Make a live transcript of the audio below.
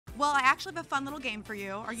Well, I actually have a fun little game for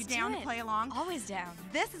you. Are you Let's down do to it. play along? Always down.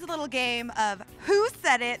 This is a little game of Who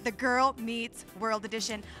Said It, the Girl Meets World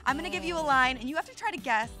edition. I'm going to give you a line, and you have to try to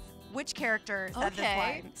guess which character said this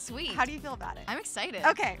line. Sweet. How do you feel about it? I'm excited.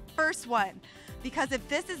 Okay, first one. Because if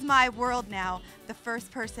this is my world now, the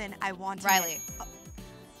first person I want to Riley. Oh,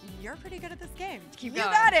 you're pretty good at this game. Keep you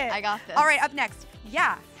going. got it. I got this. All right, up next.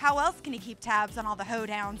 Yeah, how else can he keep tabs on all the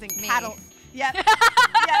hoedowns and Me. cattle? Yep. Yep,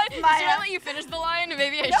 Should Maya. I let you finish the line?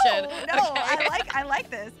 Maybe I should. No, Okay. I like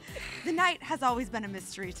this. The night has always been a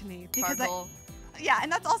mystery to me because Sparkle. yeah,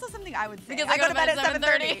 and that's also something I would say. Because I go to bed at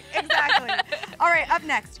 7:30. Exactly. All right, up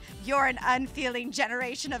next. You're an unfeeling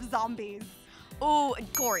generation of zombies. Ooh,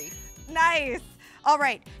 Corey. Nice. All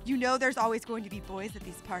right, you know there's always going to be boys at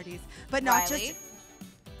these parties, but not Riley. just.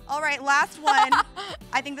 All right, last one.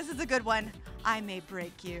 I think this is a good one. I may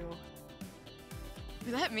break you.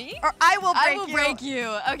 Is that me? Or I will break you. I will break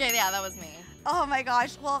you. Okay, yeah, that was me. Oh my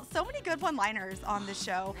gosh. Well, so many good one-liners on this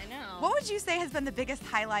show. I know. What would you say has been the biggest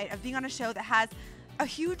highlight of being on a show that has a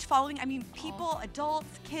huge following? I mean, people,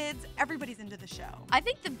 adults, kids, everybody's into the show. I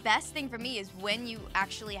think the best thing for me is when you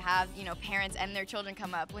actually have, parents and their children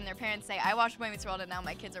come up. When their parents say, I watched Boy Meets World and now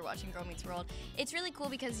my kids are watching Girl Meets World. It's really cool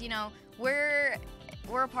because,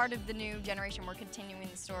 we're a part of the new generation. We're continuing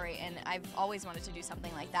the story, and I've always wanted to do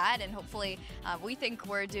something like that, and hopefully we think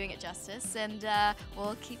we're doing it justice, and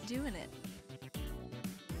we'll keep doing it.